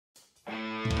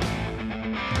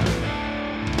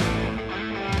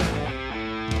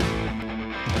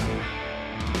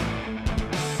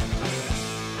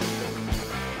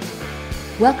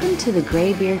Welcome to the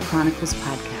Graybeard Chronicles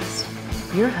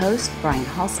podcast. Your hosts, Brian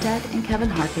Halstead and Kevin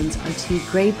Harkins, are two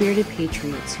gray-bearded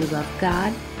patriots who love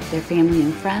God, their family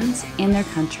and friends, and their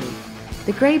country.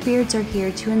 The Graybeards are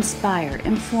here to inspire,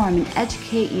 inform, and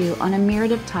educate you on a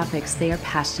myriad of topics they are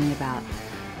passionate about.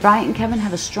 Brian and Kevin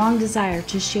have a strong desire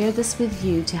to share this with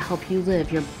you to help you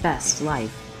live your best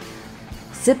life.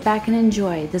 Sit back and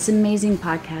enjoy this amazing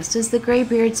podcast as the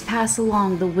Graybeards pass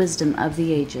along the wisdom of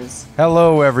the ages.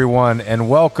 Hello, everyone, and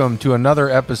welcome to another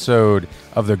episode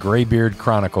of the Graybeard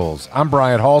Chronicles. I'm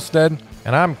Brian Halstead.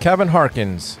 And I'm Kevin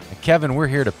Harkins. And Kevin, we're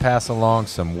here to pass along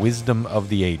some wisdom of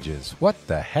the ages. What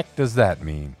the heck does that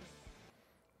mean?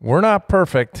 We're not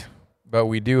perfect, but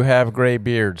we do have gray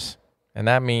beards. And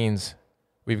that means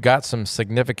we've got some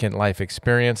significant life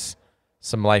experience,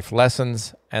 some life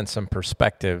lessons, and some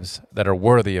perspectives that are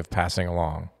worthy of passing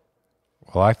along.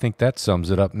 Well, I think that sums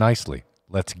it up nicely.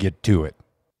 Let's get to it.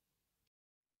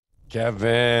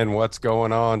 Kevin, what's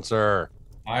going on, sir?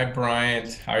 Hi,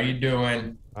 Bryant. How are you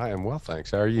doing? I am well,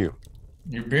 thanks. How are you?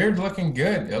 Your beard's looking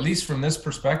good, at least from this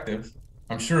perspective.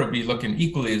 I'm sure it'll be looking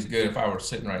equally as good if I were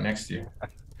sitting right next to you.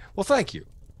 Well, thank you.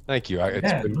 Thank you.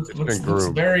 It's been groomed. Looks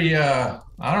very, I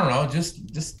don't know,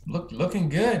 just looking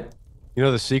good. You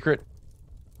know the secret?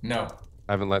 No.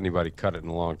 I haven't let anybody cut it in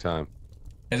a long time.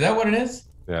 Is that what it is?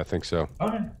 Yeah, I think so.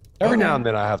 Okay. Every now and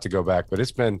then I have to go back, but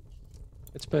it's been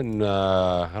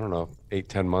I don't know,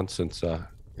 8-10 months since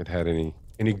it had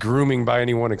any grooming by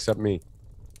anyone except me.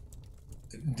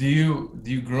 Do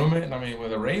you groom it? I mean,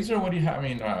 with a razor? What do you have? I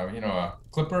mean, a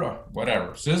clipper or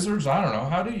whatever, scissors? I don't know.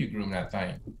 How do you groom that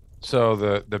thing? So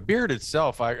the beard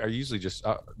itself, I usually just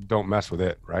don't mess with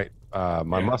it, right?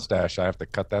 My mustache, I have to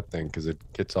cut that thing because it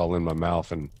gets all in my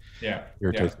mouth and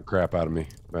irritates the crap out of me.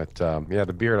 But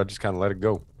the beard, I just kind of let it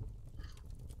go.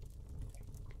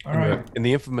 All right. In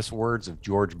the infamous words of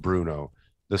George Bruno,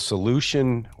 the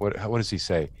solution, what does he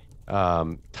say?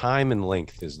 Time and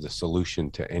length is the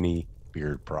solution to any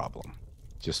beard problem.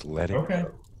 Just let it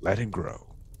go. Let it grow.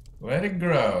 Let it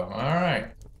grow. All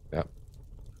right. Yep.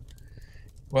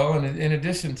 Well, in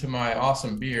addition to my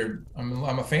awesome beard, I'm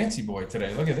a fancy boy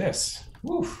today. Look at this.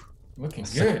 Woo, looking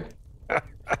good.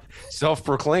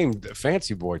 Self-proclaimed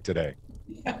fancy boy today.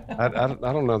 I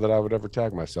don't know that I would ever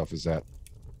tag myself as that.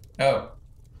 Oh,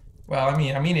 well, I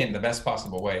mean it in the best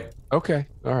possible way. Okay.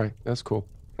 All right. That's cool.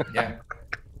 Yeah.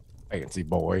 Fancy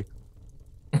boy.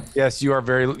 Yes, you're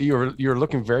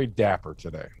looking very dapper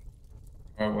today.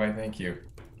 Oh, why, thank you.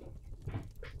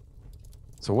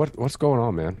 So what's going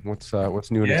on, man? What's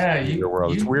new in your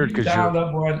world? It's weird because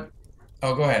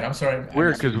Oh, go ahead. I'm sorry.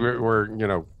 Weird because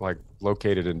we're like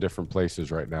located in different places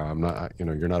right now. I'm not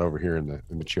you're not over here in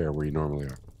the chair where you normally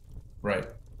are. Right.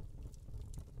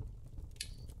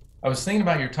 I was thinking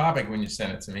about your topic when you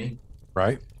sent it to me.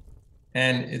 Right.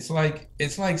 And it's like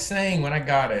saying, when I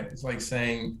got it, it's like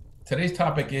saying today's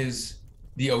topic is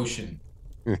the ocean.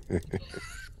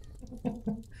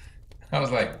 I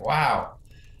was like, wow,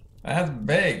 that's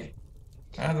big.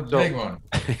 That's a big one.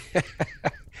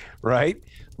 Right.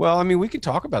 Well, I mean, we can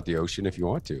talk about the ocean if you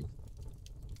want to,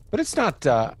 but it's not.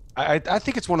 I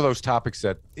think it's one of those topics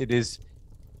that it is.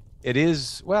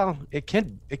 Well, it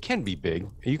can be big.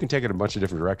 You can take it a bunch of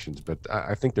different directions, but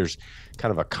I think there's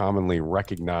kind of a commonly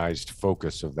recognized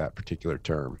focus of that particular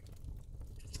term.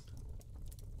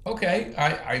 Okay,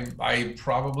 I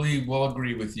probably will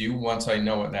agree with you once I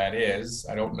know what that is.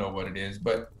 I don't know what it is,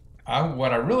 but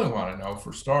what I really want to know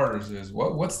for starters is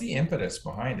what's the impetus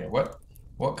behind it?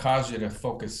 What caused you to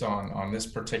focus on this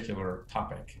particular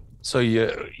topic? So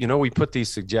we put these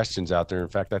suggestions out there. In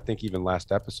fact, I think even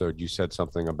last episode you said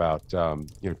something about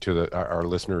to our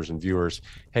listeners and viewers,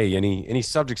 hey, any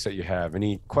subjects that you have,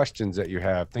 any questions that you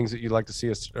have, things that you'd like to see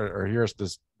us or hear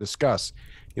us discuss,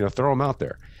 throw them out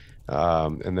there.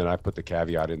 And then I put the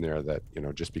caveat in there that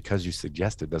just because you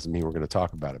suggest it doesn't mean we're going to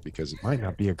talk about it, because it might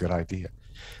not be a good idea.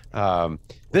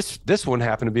 This one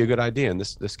happened to be a good idea, and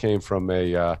this came from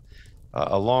a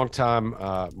longtime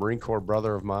Marine Corps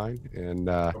brother of mine, and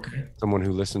someone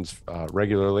who listens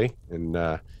regularly. And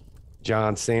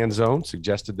John Sanzone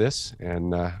suggested this,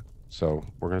 and so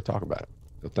we're going to talk about it.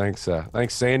 So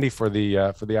thanks, Sandy, for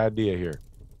the idea here.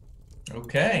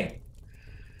 Okay.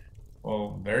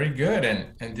 Well, very good.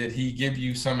 And did he give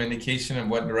you some indication of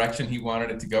what direction he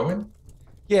wanted it to go in?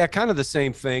 Yeah, kind of the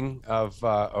same thing of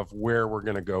where we're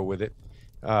going to go with it.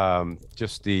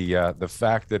 Just the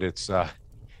fact that it's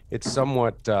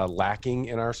somewhat lacking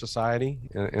in our society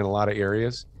in a lot of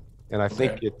areas, and I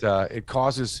think it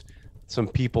causes some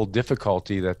people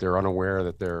difficulty that they're unaware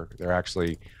that they're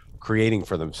actually creating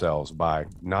for themselves by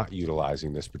not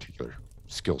utilizing this particular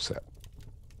skill set.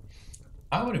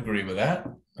 I would agree with that.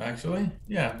 actually.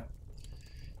 Yeah.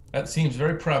 That seems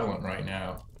very prevalent right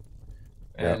now.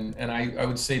 And I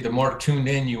would say the more tuned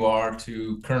in you are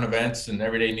to current events and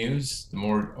everyday news, the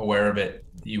more aware of it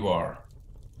you are.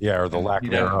 Yeah, or the And lack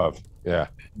thereof. Yeah.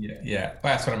 Yeah.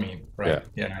 That's what I mean. Right.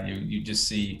 Yeah. You just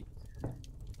see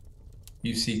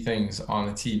things on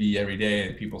the TV every day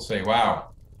that people say, wow,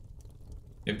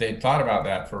 if they'd thought about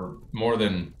that for more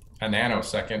than a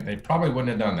nanosecond, they probably wouldn't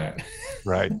have done that.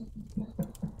 Right.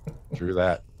 True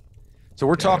that. So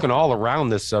we're talking all around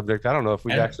this subject. I don't know if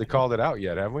we've actually called it out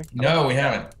yet, have we? No, we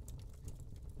haven't.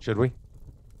 Should we?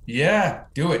 Yeah,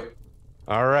 do it.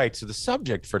 All right. So the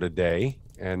subject for today,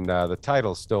 and the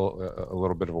title is still a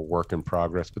little bit of a work in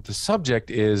progress, but the subject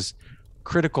is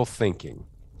critical thinking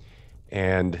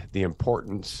and the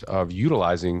importance of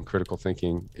utilizing critical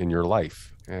thinking in your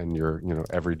life and your,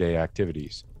 everyday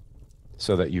activities,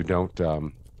 so that you don't,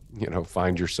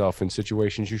 find yourself in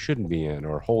situations you shouldn't be in,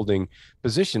 or holding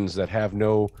positions that have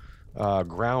no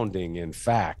grounding in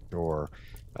fact, or,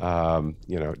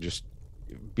 just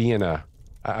being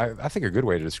I think a good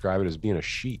way to describe it is being a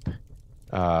sheep,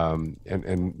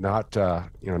 and not,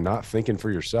 not thinking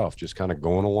for yourself, just kind of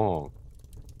going along,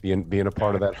 being a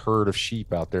part of that herd of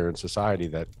sheep out there in society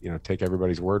that, take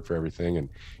everybody's word for everything. And,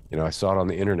 I saw it on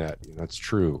the internet, it's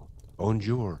true.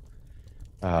 Bonjour.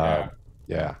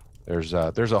 Yeah. There's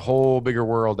a whole bigger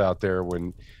world out there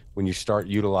when you start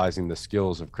utilizing the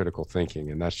skills of critical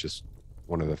thinking. And that's just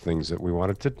one of the things that we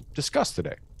wanted to discuss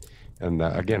today. And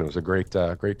again, it was a great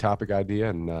topic idea,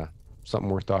 and something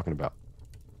worth talking about.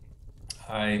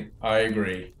 I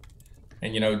agree.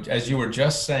 And, as you were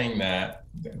just saying that,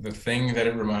 the thing that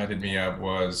it reminded me of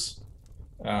was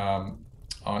on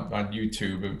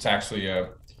YouTube. It's actually a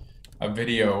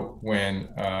video when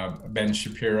Ben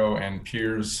Shapiro and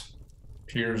Piers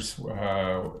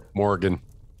Morgan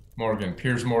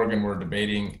were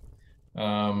debating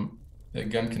the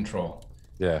gun control.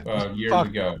 Yeah. Years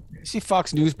ago. You see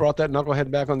Fox News brought that knucklehead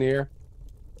back on the air?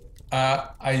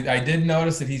 I did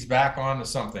notice that he's back on to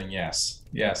something. Yes,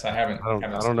 I haven't.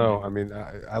 I don't know. I mean,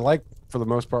 I like, for the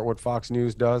most part, what Fox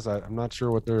News does. I'm not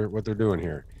sure what they're doing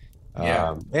here.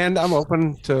 Yeah. And I'm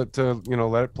open to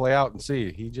let it play out and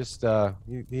see. He just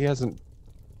he hasn't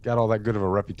got all that good of a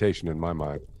reputation in my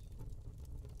mind.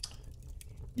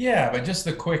 Yeah, but just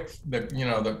the quick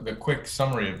quick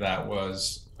summary of that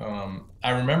was, I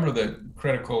remember the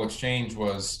critical exchange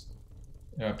was,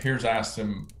 Piers asked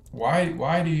him,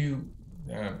 why do you,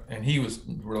 and he was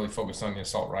really focused on the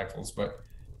assault rifles, but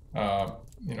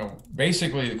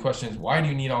basically the question is, why do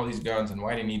you need all these guns, and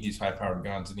why do you need these high-powered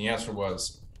guns? And the answer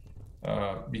was,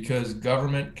 because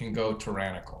government can go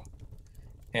tyrannical.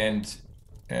 And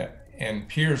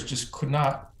Piers just could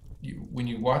not, when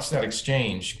you watch that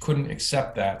exchange, couldn't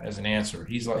accept that as an answer.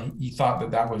 He thought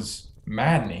that was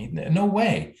maddening. No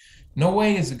way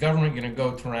is the government going to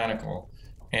go tyrannical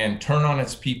and turn on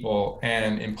its people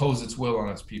and impose its will on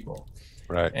its people.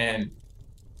 Right. And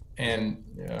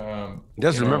he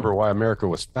doesn't remember why America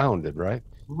was founded, right?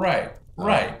 Right.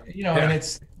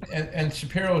 And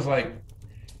Shapiro was like,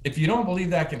 if you don't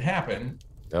believe that can happen,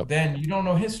 then you don't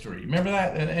know history. Remember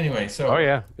that? And anyway, so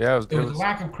yeah, it was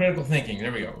lack of critical thinking.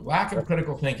 There we go. Lack of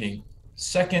critical thinking,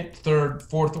 second, third,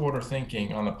 fourth order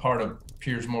thinking on the part of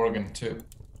Piers Morgan to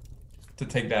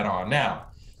take that on. Now,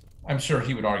 I'm sure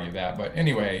he would argue that, but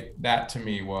anyway, that to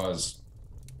me was,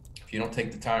 if you don't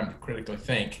take the time to critically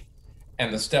think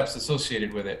and the steps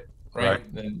associated with it, right.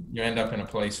 Then you end up in a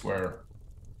place where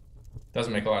it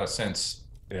doesn't make a lot of sense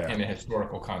in a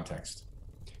historical context.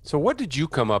 So what did you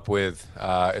come up with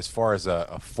as far as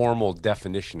a formal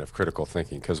definition of critical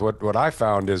thinking? Because what I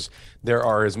found is there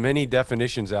are as many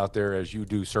definitions out there as you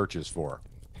do searches for.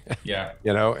 Yeah.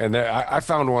 And I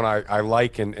found one I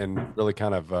like and really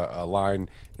kind of align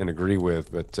and agree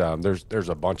with, but there's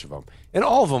a bunch of them. And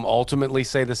all of them ultimately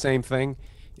say the same thing.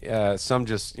 Some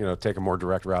just, take a more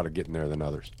direct route of getting there than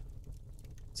others.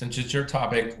 Since it's your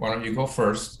topic, why don't you go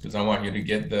first? Because I want you to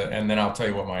get and then I'll tell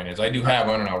you what mine is. I do have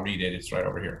one, and I'll read it. It's right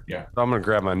over here. Yeah. I'm going to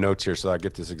grab my notes here so I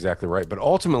get this exactly right. But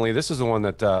ultimately, this is the one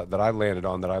that I landed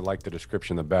on, that I like the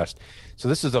description the best. So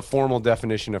this is a formal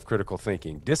definition of critical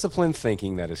thinking: disciplined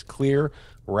thinking that is clear,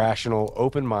 rational,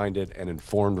 open-minded, and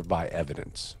informed by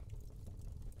evidence.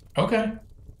 Okay.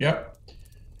 Yep.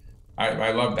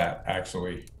 I love that,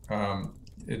 actually.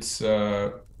 It's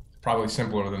probably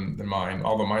simpler than mine,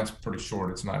 although mine's pretty short.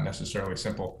 It's not necessarily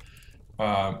simple,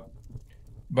 but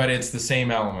it's the same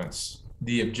elements: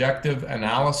 the objective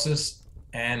analysis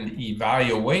and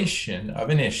evaluation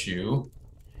of an issue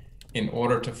in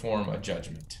order to form a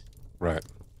judgment. Right.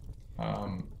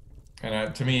 And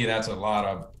to me, that's a lot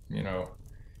of,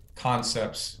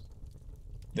 concepts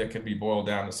that could be boiled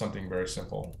down to something very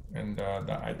simple. And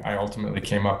I ultimately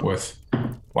came up with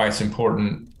why it's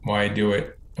important, why I do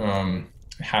it,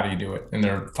 how do you do it? And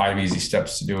there are 5 easy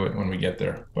steps to do it when we get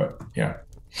there. But yeah.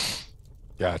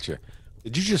 Gotcha.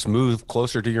 Did you just move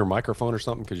closer to your microphone or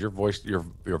something? Because your voice, your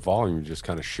volume just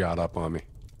kind of shot up on me.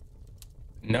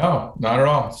 No, not at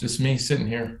all. It's just me sitting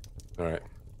here. All right.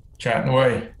 Chatting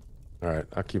away. All right.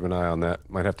 I'll keep an eye on that.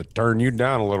 Might have to turn you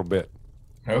down a little bit.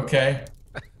 Okay.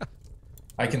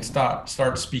 I can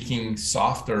start speaking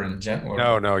softer and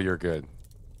gentler. No, you're good.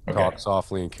 Okay. Talk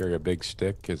softly and carry a big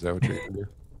stick. Is that what you're going to do?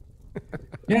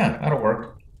 Yeah, that'll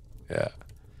work. Yeah.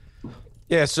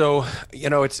 Yeah. So,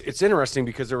 it's interesting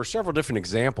because there were several different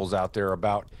examples out there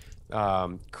about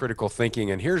critical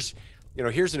thinking. And here's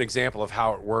an example of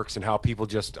how it works and how people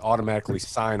just automatically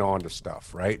sign on to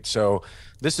stuff, right? So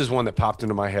this is one that popped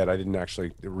into my head. I didn't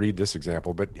actually read this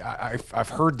example, but I've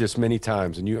heard this many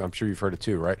times, and I'm sure you've heard it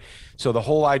too, right? So the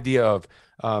whole idea of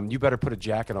you better put a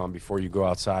jacket on before you go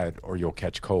outside or you'll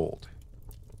catch cold.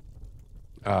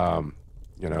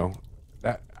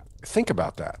 Think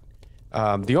about that.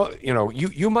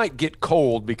 You might get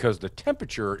cold because the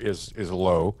temperature is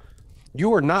low.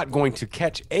 You are not going to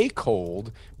catch a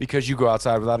cold because you go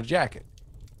outside without a jacket,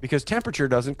 because temperature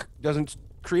doesn't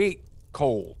create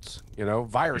colds.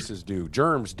 Viruses do,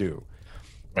 germs do.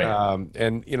 Right.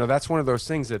 And that's one of those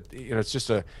things that it's just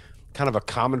a kind of a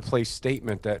commonplace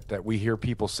statement that we hear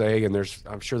people say, and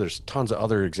I'm sure there's tons of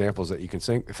other examples that you can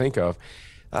think of.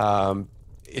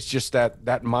 It's just that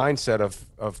mindset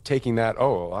of taking that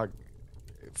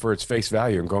for its face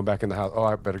value and going back in the house. Oh,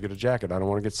 I better get a jacket. I don't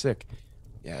want to get sick.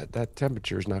 Yeah, that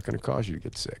temperature is not going to cause you to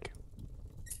get sick.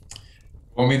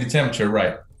 Won't be the temperature,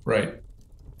 right?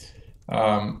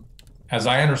 As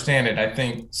I understand it, I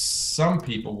think some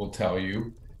people will tell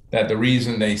you that the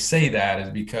reason they say that is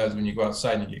because when you go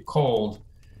outside and you get cold,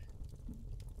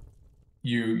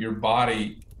 your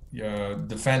body,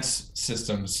 defense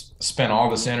systems spend all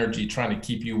this energy trying to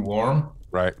keep you warm.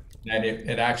 Right. That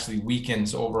it actually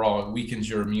weakens overall. It weakens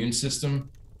your immune system.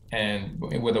 And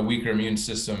with a weaker immune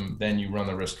system, then you run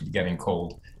the risk of getting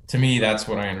cold. To me, that's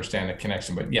what I understand the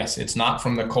connection. But yes, it's not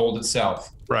from the cold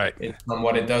itself. Right. It's from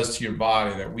what it does to your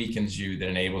body that weakens you, that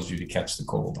enables you to catch the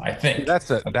cold, I think.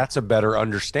 That's a better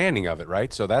understanding of it,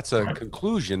 right? So that's a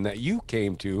conclusion that you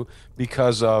came to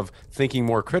because of thinking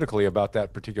more critically about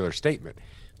that particular statement.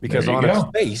 Because on its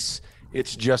face,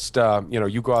 it's just,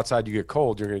 you go outside, you get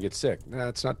cold, you're going to get sick. No,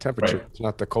 it's not temperature. Right. It's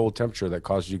not the cold temperature that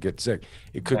causes you to get sick.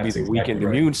 It could be the weakened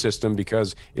immune system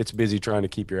because it's busy trying to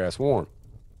keep your ass warm.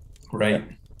 Right.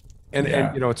 And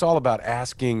it's all about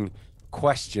asking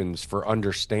questions for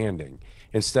understanding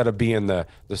instead of being the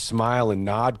smile and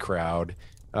nod crowd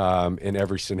in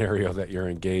every scenario that you're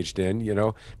engaged in.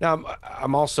 Now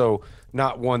I'm also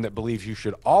not one that believes you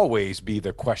should always be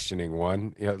the questioning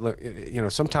one.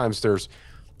 Sometimes there's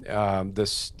the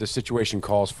situation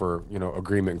calls for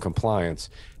agreement and compliance,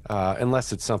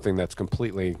 unless it's something that's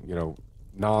completely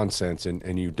nonsense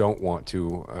and you don't want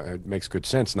to. It makes good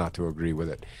sense not to agree with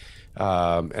it,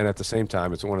 and at the same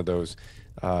time, it's one of those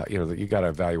that you got to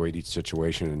evaluate each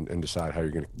situation and decide how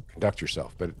you're going to conduct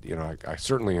yourself. But I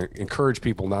certainly encourage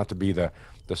people not to be the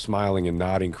smiling and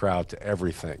nodding crowd to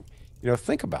everything.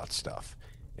 Think about stuff,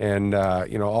 and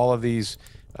all of these.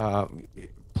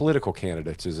 Political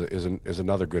candidates is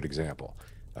another good example.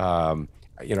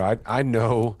 I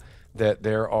know that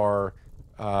there are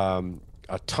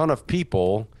a ton of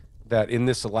people that in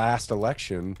this last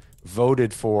election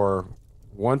voted for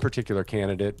one particular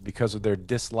candidate because of their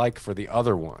dislike for the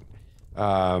other one.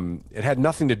 It had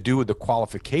nothing to do with the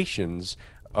qualifications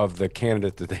of the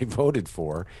candidate that they voted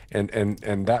for and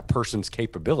that person's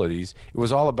capabilities. It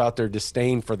was all about their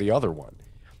disdain for the other one.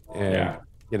 And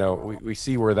we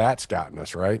see where that's gotten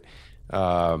us, right?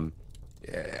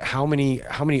 How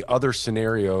many other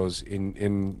scenarios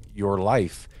in your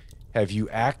life have you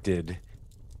acted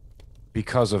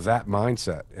because of that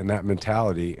mindset and that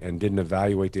mentality and didn't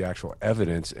evaluate the actual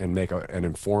evidence and make an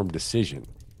informed decision?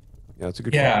 It's a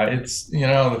good question. It's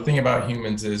the thing about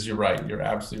humans is you're right. You're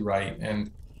absolutely right. And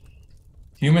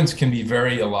humans can be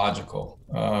very illogical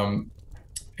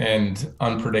and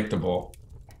unpredictable.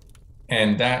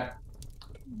 And that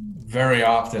very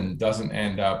often doesn't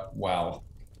end up well.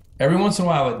 Every once in a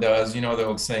while it does. The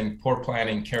old saying, poor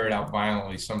planning carried out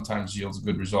violently sometimes yields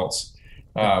good results.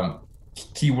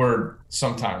 Keyword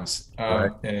sometimes.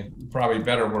 Right. And probably a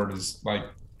better word is like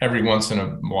every once in a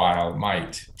while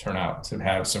might turn out to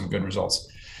have some good results.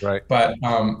 Right. But,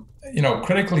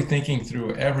 critically thinking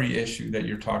through every issue that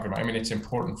you're talking about, it's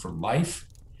important for life.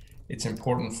 It's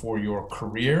important for your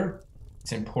career.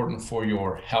 It's important for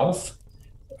your health.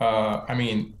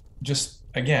 Just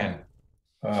again,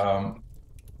 um,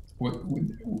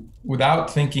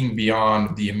 without thinking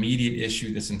beyond the immediate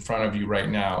issue that's in front of you right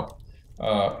now,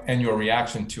 and your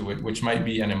reaction to it, which might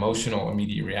be an emotional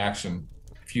immediate reaction,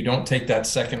 if you don't take that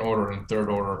second order and third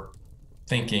order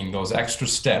thinking, those extra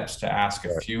steps to ask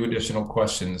a few additional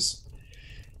questions,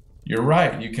 you're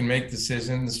right. You can make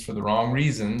decisions for the wrong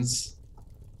reasons.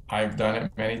 I've done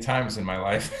it many times in my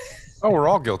life. Oh, we're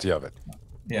all guilty of it.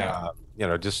 Yeah.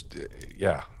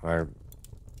 Yeah.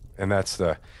 And that's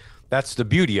the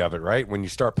beauty of it, right? When you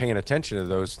start paying attention to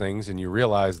those things and you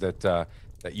realize that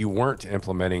you weren't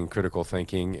implementing critical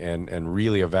thinking and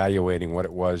really evaluating what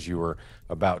it was you were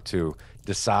about to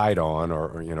decide on,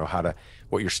 or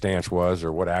what your stance was,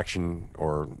 or what action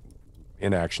or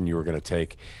inaction you were going to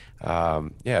take.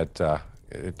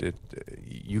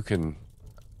 You can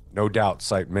no doubt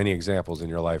cite many examples in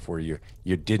your life where you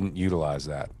didn't utilize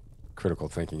that critical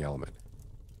thinking element.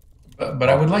 But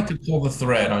I would like to pull the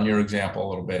thread on your example a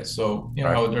little bit. So,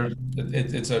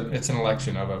 it's an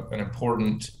election of an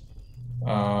important,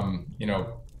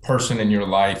 person in your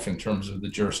life in terms of the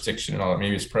jurisdiction and all that.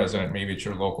 Maybe it's president, maybe it's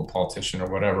your local politician or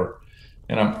whatever.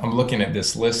 And I'm looking at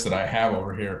this list that I have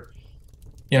over here.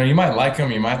 You might like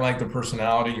them, you might like their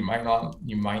personality, you might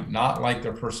not like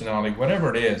their personality,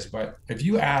 whatever it is. But if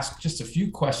you ask just a few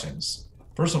questions,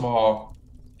 first of all,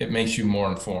 it makes you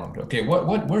more informed. Okay,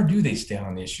 where do they stand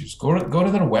on the issues? Go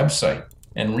to their website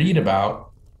and read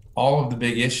about all of the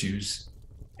big issues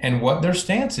and what their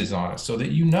stance is on it, so that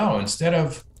instead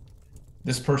of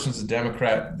this person's a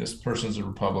Democrat, this person's a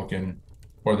Republican,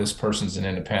 or this person's an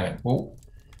independent. Well,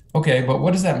 okay, but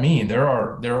what does that mean? There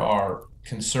are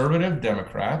conservative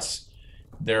Democrats,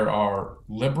 there are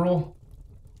liberal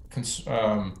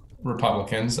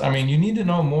Republicans. I mean, you need to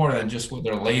know more than just what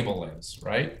their label is,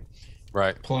 right?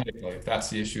 Right. Politically, if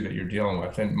that's the issue that you're dealing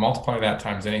with, and multiply that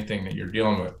times anything that you're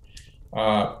dealing with.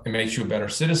 It makes you a better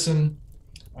citizen.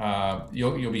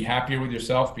 You'll be happier with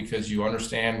yourself because you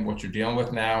understand what you're dealing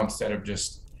with now, instead of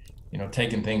just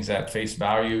taking things at face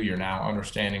value. You're now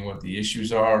understanding what the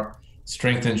issues are.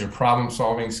 Strengthens your problem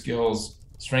solving skills,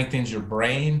 strengthens your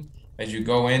brain as you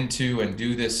go into and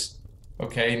do this.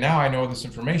 Okay, now I know this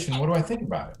information. What do I think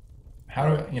about it?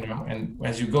 How do and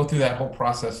as you go through that whole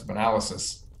process of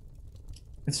analysis,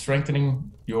 it's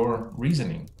strengthening your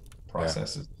reasoning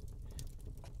processes. Yeah.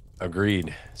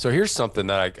 Agreed. So here's something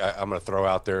that I'm going to throw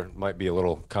out there. It might be a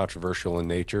little controversial in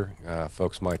nature.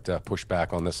 Folks might push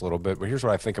back on this a little bit, but here's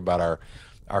what I think about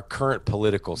our current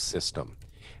political system,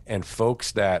 and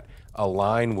folks that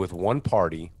align with one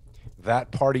party, that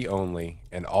party only,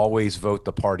 and always vote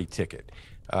the party ticket.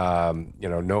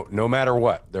 No matter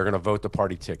what, they're going to vote the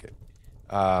party ticket.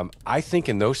 I think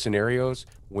in those scenarios,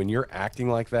 when you're acting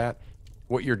like that,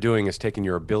 what you're doing is taking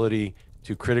your ability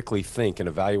to critically think and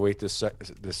evaluate this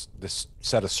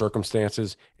set of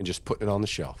circumstances and just putting it on the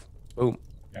shelf. Boom.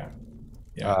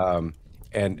 Yeah.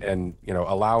 And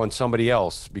allowing somebody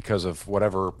else, because of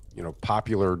whatever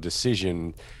popular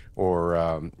decision,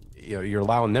 or you're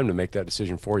allowing them to make that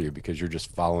decision for you because you're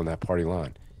just following that party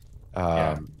line.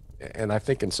 And I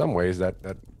think in some ways that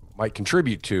might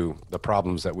contribute to the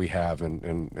problems that we have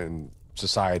in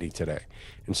society today,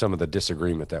 and some of the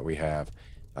disagreement that we have.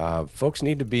 Folks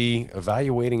need to be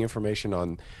evaluating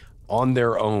information on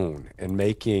their own and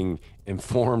making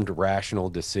informed, rational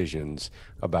decisions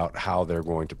about how they're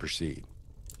going to proceed.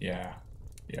 Yeah.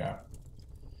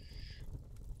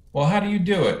 Well, how do you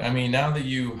do it? I mean, now that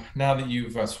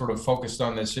you've sort of focused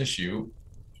on this issue,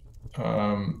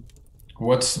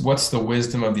 what's the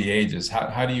wisdom of the ages?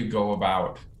 How do you go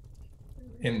about,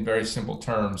 in very simple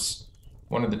terms?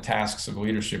 One of the tasks of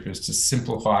leadership is to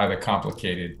simplify the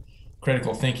complicated.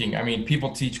 Critical thinking. I mean,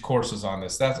 people teach courses on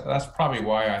this. That's probably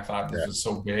why I thought this was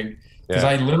so big, because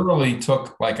I literally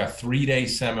took like a 3-day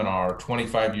seminar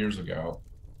 25 years ago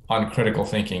on critical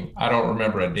thinking. I don't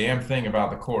remember a damn thing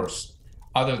about the course,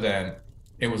 other than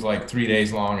it was like 3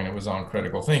 days long and it was on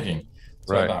critical thinking.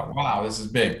 So I thought, wow, this is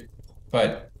big.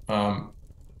 But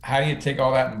how do you take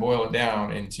all that and boil it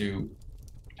down into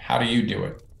how do you do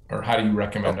it, or how do you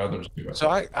recommend others do it? So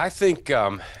I think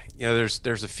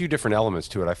there's a few different elements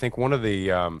to it. I think one of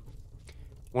the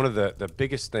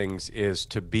biggest things is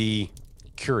to be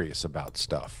curious about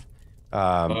stuff.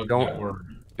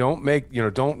 Don't make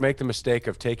the mistake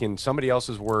of taking somebody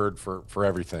else's word for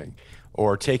everything,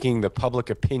 or taking the public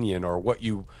opinion or what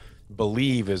you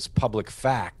believe is public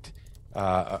fact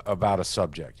about a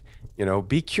subject.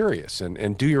 Be curious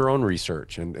and do your own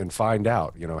research and find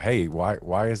out, hey,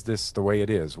 why is this the way it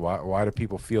is? Why do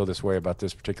people feel this way about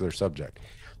this particular subject?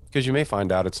 Because you may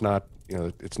find out it's not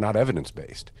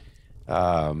evidence-based.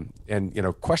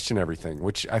 and, question everything,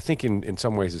 which I think in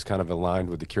some ways is kind of aligned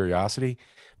with the curiosity.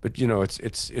 But,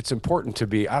 it's important to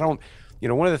be, one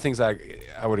of the things I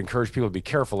would encourage people to be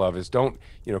careful of is the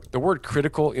word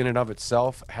critical in and of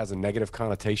itself has a negative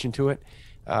connotation to it.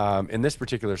 In this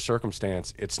particular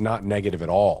circumstance, it's not negative at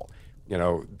all.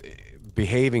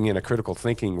 Behaving in a critical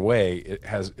thinking way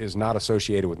is not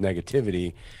associated with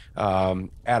negativity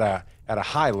at a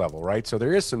high level, right? So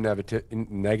there is some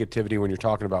negativity when you're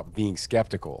talking about being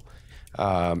skeptical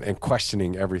and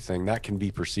questioning everything. That can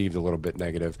be perceived a little bit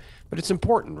negative, but it's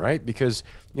important, right? Because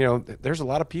there's a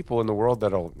lot of people in the world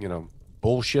that'll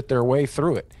bullshit their way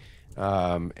through it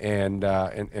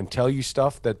and tell you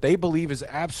stuff that they believe is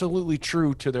absolutely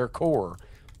true to their core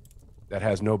that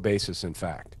has no basis in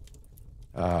fact.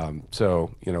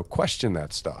 So question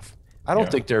that stuff. I don't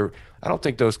think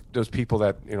those people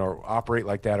that operate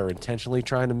like that are intentionally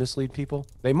trying to mislead people.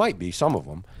 They might be, some of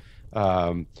them.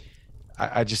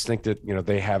 I just think that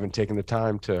they haven't taken the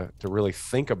time to really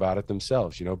think about it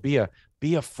themselves. Be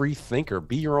a free thinker,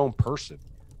 be your own person.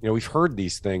 We've heard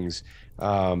these things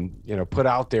put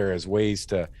out there as ways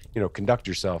to conduct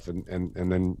yourself, and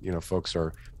then folks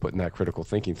are putting that critical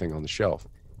thinking thing on the shelf.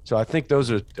 So I think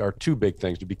those are two big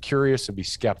things: to be curious and be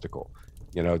skeptical.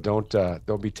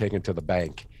 Don't be taken to the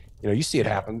bank. You see it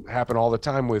happen all the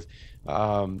time with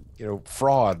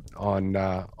fraud on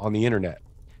the internet.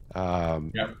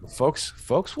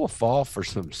 Folks will fall for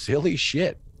some silly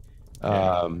shit.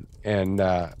 It's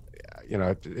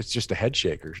just a head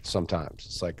shaker sometimes.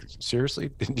 It's like, seriously,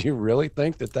 did you really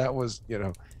think that was,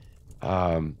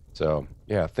 so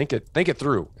yeah, think it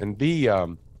through, and be a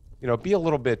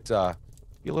little bit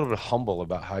humble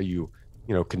about how you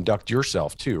conduct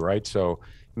yourself too, right? So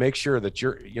make sure that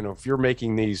you're, if you're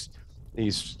making these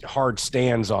hard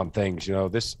stands on things,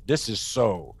 this is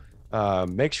so,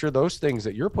 make sure those things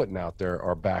that you're putting out there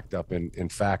are backed up in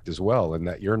fact as well, and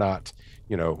that you're not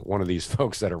one of these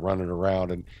folks that are running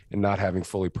around and not having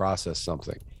fully processed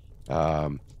something.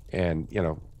 And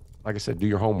like I said, do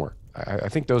your homework. I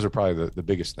think those are probably the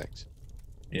biggest things.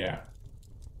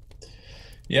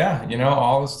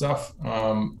 All the stuff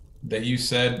that you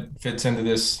said fits into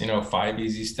this 5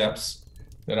 easy steps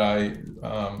that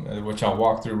which I'll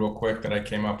walk through real quick, that I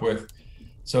came up with.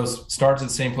 So it starts at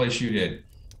the same place you did.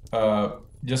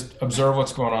 Just observe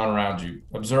what's going on around you.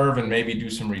 Observe and maybe do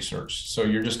some research. So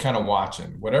you're just kind of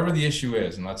watching whatever the issue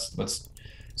is, and let's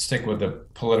stick with the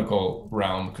political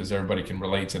realm because everybody can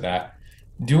relate to that.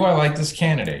 Do I like this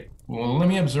candidate? Well, let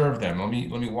me observe them. Let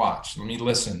me watch. Let me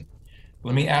listen.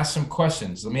 Let me ask some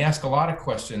questions. Let me ask a lot of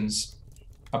questions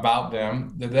about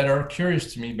them that are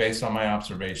curious to me based on my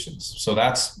observations. So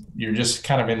you're just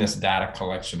kind of in this data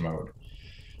collection mode.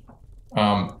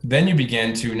 Then you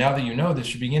begin to, now that you know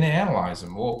this, you begin to analyze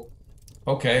them. Well,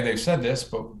 okay, they've said this,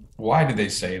 but why did they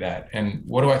say that? And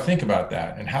what do I think about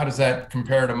that? And how does that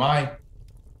compare to my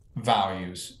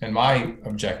values and my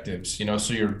objectives?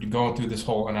 So you're going through this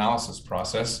whole analysis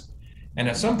process. And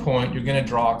at some point, you're going to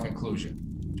draw a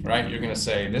conclusion, right? You're going to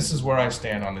say, this is where I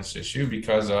stand on this issue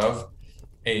because of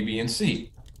A, B, and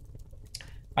C.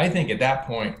 I think at that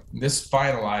point, this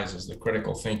finalizes the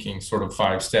critical thinking sort of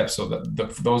 5 steps. So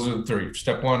those are the 3.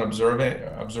 Step 1, observe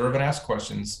and ask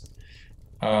questions,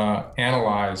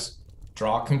 analyze,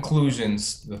 draw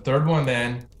conclusions. The 3rd one,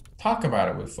 then talk about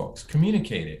it with folks,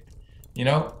 communicate it,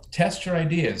 test your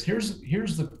ideas. Here's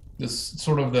this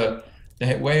sort of the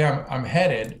way I'm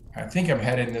headed. I think I'm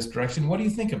headed in this direction. What do you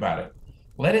think about it?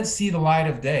 Let it see the light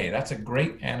of day. That's a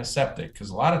great antiseptic, because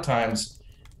a lot of times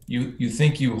you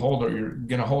think you're going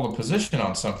to hold a position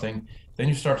on something, then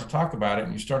you start to talk about it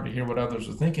and you start to hear what others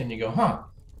are thinking. And you go,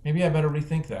 maybe I better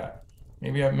rethink that.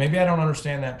 Maybe I don't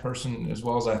understand that person as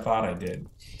well as I thought I did.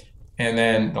 And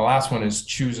then the last one is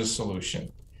choose a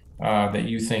solution that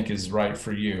you think is right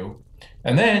for you.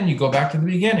 And then you go back to the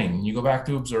beginning and you go back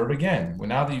to observe again. Well,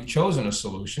 now that you've chosen a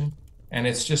solution, and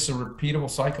it's just a repeatable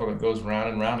cycle that goes round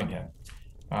and round again.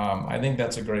 I think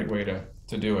that's a great way to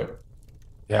do it.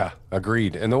 Yeah,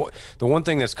 agreed. And the one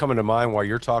thing that's coming to mind while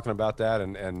you're talking about that,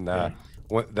 and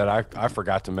that I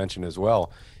forgot to mention as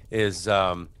well, is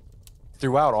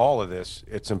throughout all of this,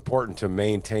 it's important to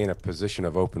maintain a position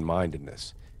of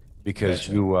open-mindedness, because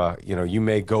you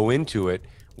may go into it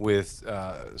with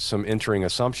some entering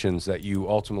assumptions that you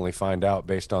ultimately find out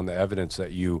based on the evidence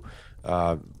that you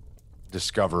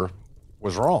discover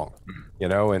was wrong,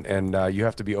 and you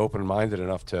have to be open-minded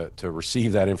enough to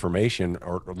receive that information,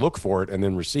 or look for it and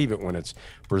then receive it when it's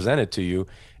presented to you,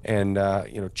 and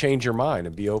change your mind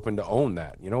and be open to own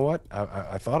that. You know what?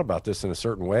 I thought about this in a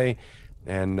certain way,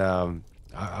 and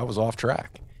I was off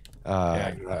track.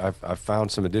 I found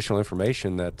some additional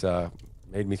information that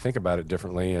made me think about it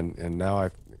differently. And now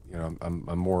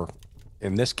I'm more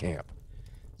in this camp.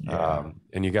 Yeah.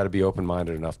 And you got to be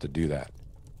open-minded enough to do that.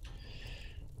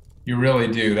 You really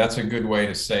do. That's a good way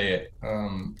to say it.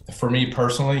 For me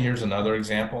personally, here's another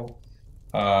example.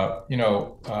 Ron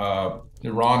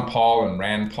Paul and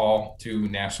Rand Paul, two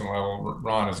national level.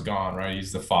 Ron is gone, right?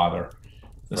 He's the father.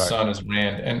 The Right. son is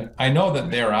Rand. And I know that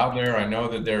they're out there. I know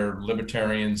that they're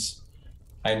libertarians.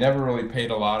 I never really paid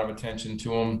a lot of attention to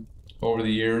them over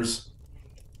the years.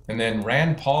 And then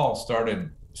Rand Paul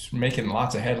started making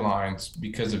lots of headlines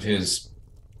because of his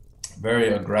very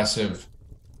aggressive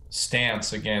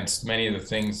stance against many of the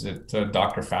things that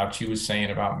Dr. Fauci was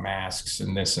saying about masks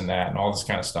and this and that and all this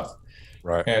kind of stuff.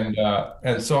 Right.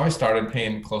 And so I started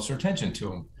paying closer attention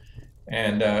to him.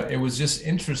 And it was just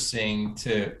interesting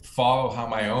to follow how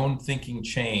my own thinking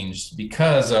changed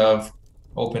because of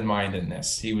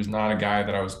open-mindedness. He was not a guy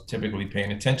that I was typically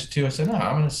paying attention to. I said, no,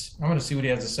 I'm gonna see what he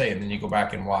has to say. And then you go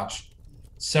back and watch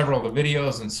several of the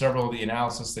videos and several of the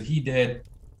analysis that he did,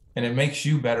 and it makes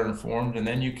you better informed. And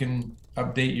then you can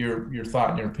update your thought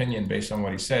and your opinion based on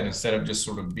what he said, instead of just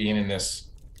sort of being in this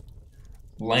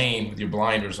lane with your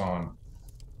blinders on,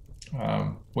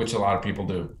 which a lot of people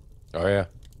do. Oh yeah.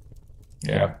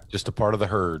 Yeah. Just a part of the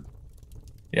herd.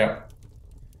 Yeah.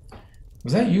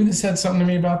 Was that you that said something to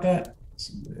me about that?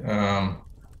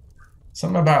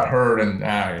 Something about herd, and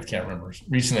I can't remember.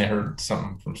 Recently I heard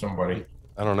something from somebody.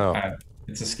 I don't know.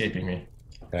 It's escaping me.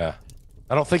 Yeah.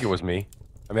 I don't think it was me.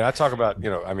 I mean, I talk about,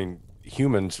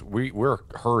 humans, we're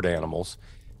herd animals.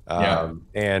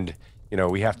 And,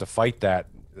 we have to fight that,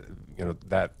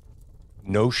 that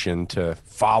notion to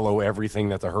follow everything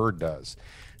that the herd does.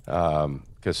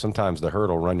 Because sometimes the herd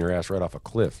will run your ass right off a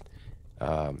cliff.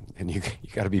 And you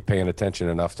got to be paying attention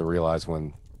enough to realize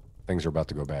when things are about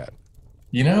to go bad.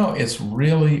 It's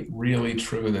really, really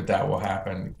true that will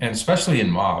happen. And especially in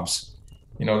mobs,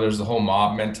 there's the whole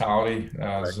mob mentality.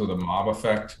 Right. So the mob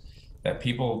effect, that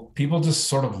people just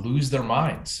sort of lose their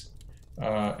minds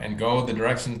and go the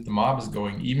direction that the mob is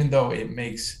going, even though it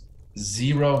makes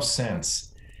zero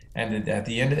sense. And at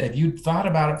the end, if you thought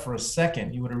about it for a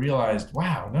second, you would have realized,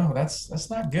 wow, no, that's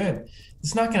not good.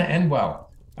 It's not going to end well.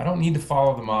 I don't need to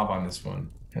follow the mob on this one.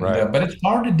 And, right. But it's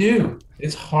hard to do.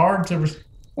 It's hard to.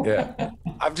 Yeah.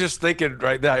 I'm just thinking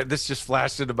right now, this just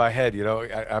flashed into my head. I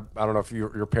don't know if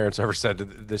your parents ever said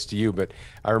this to you, but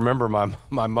I remember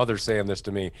my mother saying this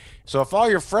to me. So if all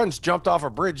your friends jumped off a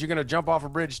bridge, you're going to jump off a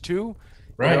bridge too?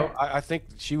 Right. I think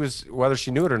she was, whether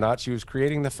she knew it or not, she was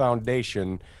creating the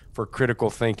foundation for critical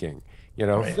thinking.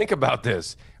 Right. Think about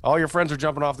this. All your friends are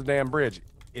jumping off the damn bridge.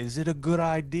 Is it a good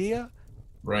idea?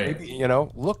 Right. Maybe,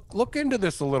 look into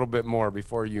this a little bit more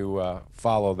before you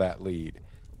follow that lead.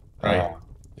 Right.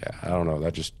 Yeah, I don't know.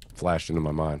 That just flashed into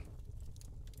my mind.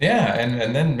 Yeah,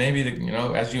 and then maybe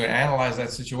as you analyze that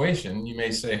situation, you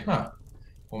may say,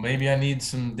 well, maybe I need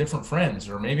some different friends,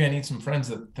 or maybe I need some friends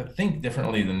that think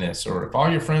differently than this. Or if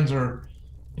all your friends are,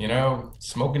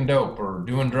 smoking dope or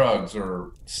doing drugs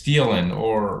or stealing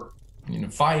or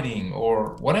fighting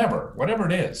or whatever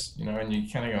it is, and you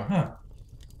kind of go,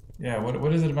 yeah,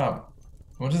 what is it about?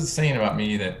 What is it saying about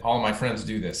me that all my friends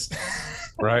do this?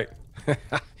 Right.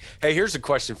 Hey, here's a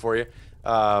question for you.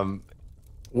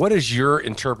 What is your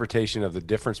interpretation of the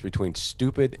difference between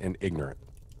stupid and ignorant?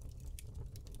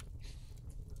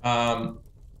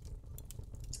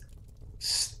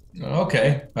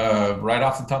 Okay. Right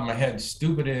off the top of my head,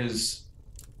 stupid is,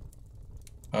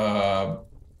 the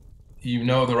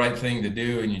right thing to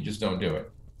do and you just don't do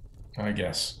it, I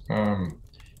guess.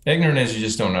 Ignorant is you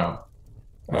just don't know.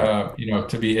 Right.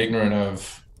 To be ignorant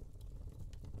of,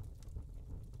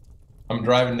 I'm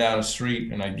driving down a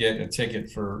street and I get a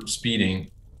ticket for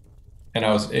speeding, and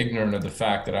I was ignorant of the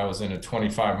fact that I was in a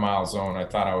 25-mile zone. I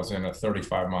thought I was in a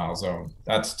 35-mile zone.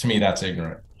 To me, that's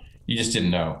ignorant. You just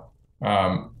didn't know.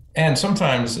 And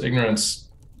sometimes ignorance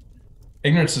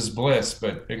is bliss,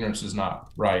 but ignorance is not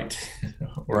right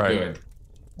or Right.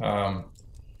 good.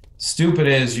 Stupid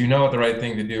is what the right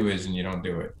thing to do is and you don't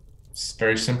do it. It's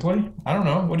very simply. I don't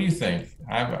know. What do you think?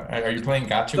 Are you playing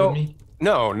gotcha with me?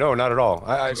 No, not at all.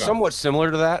 I somewhat similar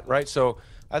to that, right? So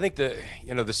I think the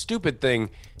stupid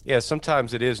thing, yeah,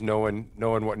 sometimes it is knowing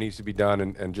what needs to be done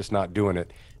and just not doing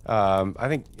it. I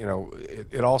think,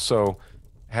 it also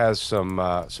has some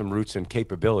roots in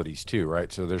capabilities too,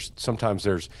 right? So there's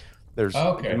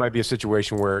Okay. There might be a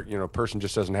situation where, a person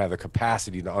just doesn't have the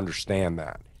capacity to understand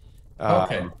that.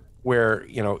 Okay. Where,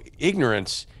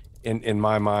 ignorance in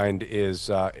my mind is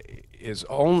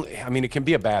only, it can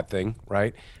be a bad thing,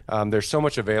 right? There's so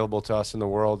much available to us in the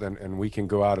world and we can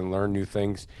go out and learn new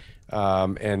things.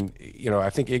 And I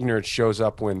think ignorance shows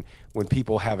up when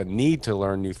people have a need to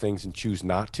learn new things and choose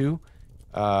not to.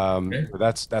 Okay.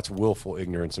 That's willful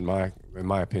ignorance in my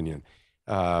opinion,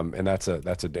 and that's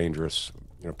a dangerous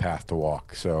path to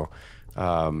walk. So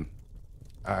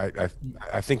I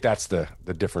think that's the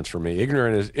difference for me.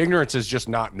 Ignorance is just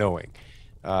not knowing,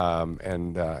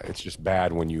 and it's just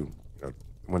bad when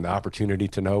the opportunity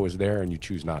to know is there and you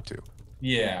choose not to.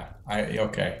 Yeah.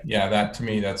 Okay. Yeah. That to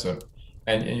me,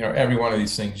 and every one of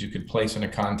these things you could place in a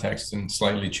context and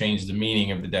slightly change the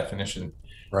meaning of the definition.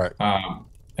 Right.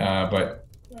 But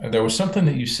there was something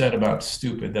that you said about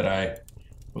stupid that I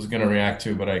was going to react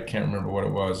to, but I can't remember what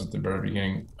it was at the very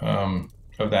beginning of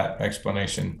that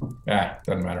explanation.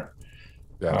 Doesn't matter.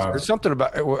 Yeah, there's something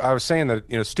about. I was saying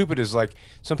that stupid is like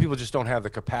some people just don't have the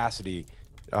capacity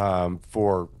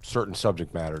for certain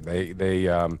subject matter. They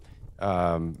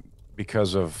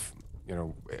because of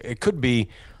it could be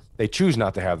they choose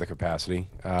not to have the capacity,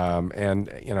 and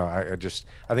I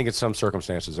think in some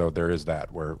circumstances though there is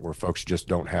that where folks just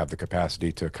don't have the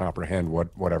capacity to comprehend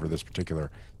whatever this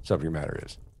particular subject matter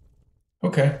is.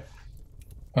 Okay.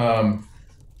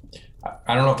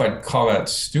 I don't know if I'd call that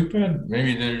stupid.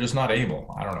 Maybe they're just not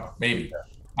able. I don't know. Maybe.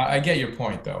 I get your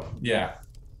point, though. Yeah.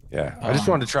 Yeah. I just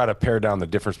wanted to try to pare down the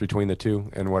difference between the two.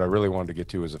 And what I really wanted to get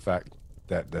to is the fact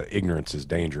that the ignorance is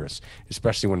dangerous,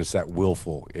 especially when it's that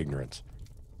willful ignorance.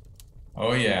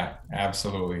 Oh, yeah.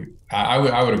 Absolutely. I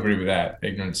would agree with that.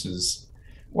 Ignorance is,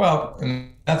 well,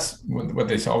 and that's what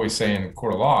they always say in the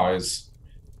court of law is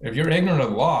if you're ignorant of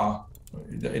the law,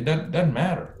 it doesn't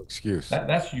matter. Excuse.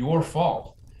 That's your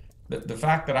fault. The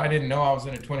fact that I didn't know I was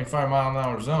in a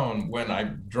 25-mile-an-hour zone when I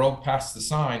drove past the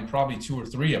sign, probably 2 or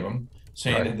 3 of them,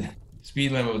 saying that the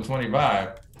speed limit was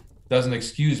 25, doesn't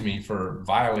excuse me for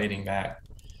violating that.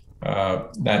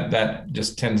 That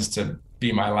just tends to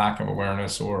be my lack of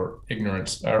awareness or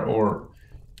ignorance or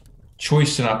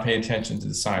choice to not pay attention to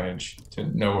the signage, to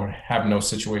have no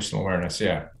situational awareness.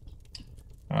 Yeah.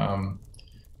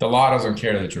 The law doesn't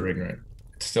care that you're ignorant.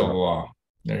 It's still the law.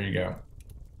 There you go.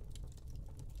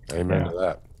 Amen to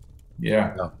that.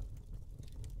 Yeah.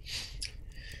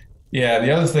 Yeah.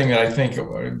 The other thing that I think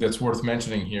that's worth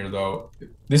mentioning here, though,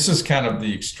 this is kind of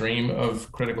the extreme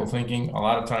of critical thinking. A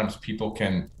lot of times people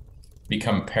can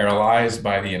become paralyzed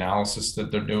by the analysis that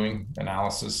they're doing,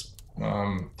 analysis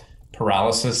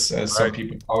paralysis, as some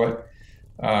people call it.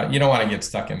 You don't want to get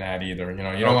stuck in that either.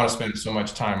 You don't want to spend so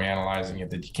much time analyzing it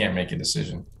that you can't make a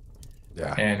decision.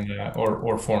 Yeah. And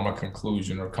or form a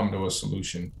conclusion or come to a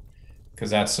solution. Because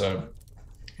that's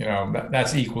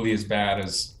that's equally as bad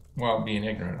as being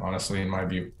ignorant, honestly, in my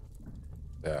view.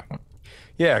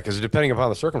 Yeah, because depending upon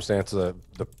the circumstance, the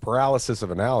paralysis of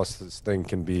analysis thing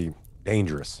can be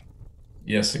dangerous.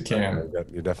 Yes, it can.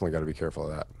 You definitely got to be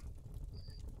careful of that,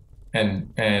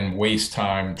 and waste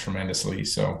time tremendously.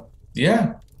 So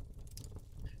yeah,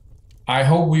 I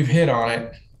hope we've hit on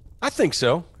it. I think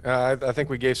so. I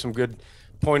think we gave some good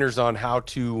pointers on how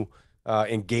to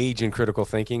engage in critical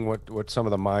thinking, what some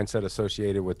of the mindset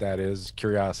associated with that is: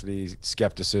 curiosity,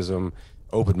 skepticism,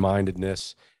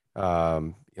 open-mindedness,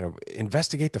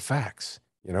 investigate the facts,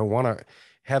 want to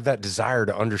have that desire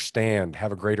to understand,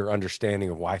 have a greater understanding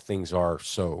of why things are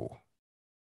so.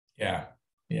 Yeah,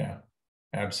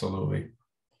 absolutely.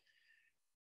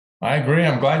 I agree.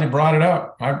 I'm glad you brought it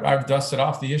up. I've dusted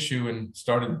off the issue and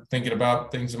started thinking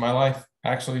about things in my life,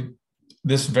 actually,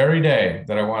 this very day,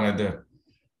 that I wanted to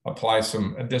apply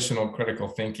some additional critical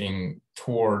thinking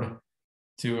to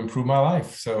improve my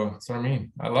life. So that's what I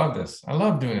mean. I love this. I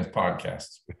love doing this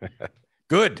podcast.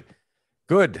 Good.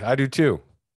 I do too.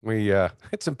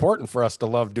 It's important for us to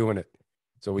love doing it.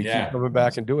 So we keep coming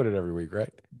back and doing it every week, right?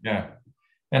 Yeah.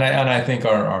 And I think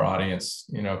our audience,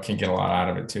 can get a lot out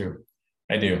of it too.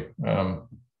 I do.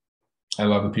 I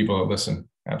love the people that listen.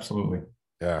 Absolutely.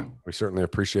 Yeah. We certainly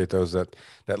appreciate those that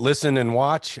listen and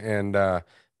watch. And,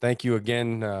 thank you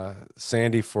again,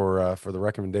 Sandy, for the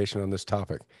recommendation on this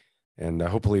topic. And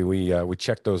hopefully we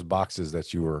checked those boxes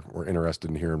that you were interested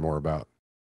in hearing more about.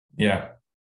 Yeah.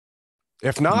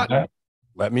 If not,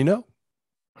 let me know.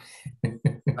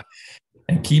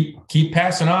 And keep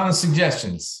passing on the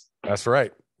suggestions. That's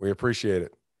right. We appreciate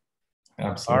it.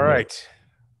 Absolutely. All right.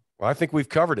 Well, I think we've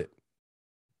covered it.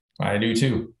 I do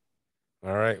too.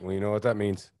 All right. Well, you know what that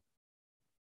means.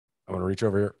 I'm going to reach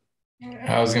over here.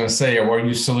 I was going to say, were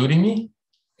you saluting me?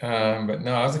 But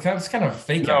no, I was kind of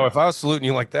fake. No, if I was saluting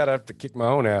you like that, I'd have to kick my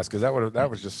own ass because that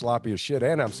was just sloppy as shit.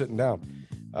 And I'm sitting down.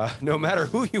 No matter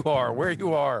who you are, where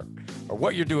you are, or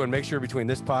what you're doing, make sure between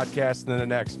this podcast and the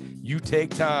next, you take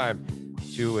time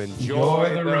to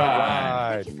enjoy the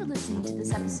ride. Thank you for listening to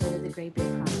this episode of the Graybeard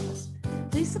Chronicles.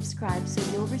 Please subscribe so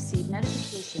you'll receive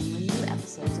notification when new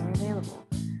episodes are available.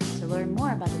 To learn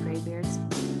more about the Graybeards,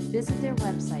 visit their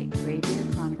website,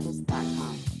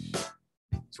 graybeardchronicles.com.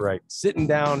 That's right. Sitting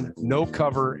down, no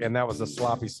cover, and that was a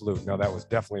sloppy salute. No, that was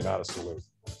definitely not a salute.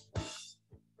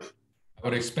 I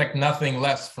would expect nothing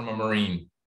less from a Marine.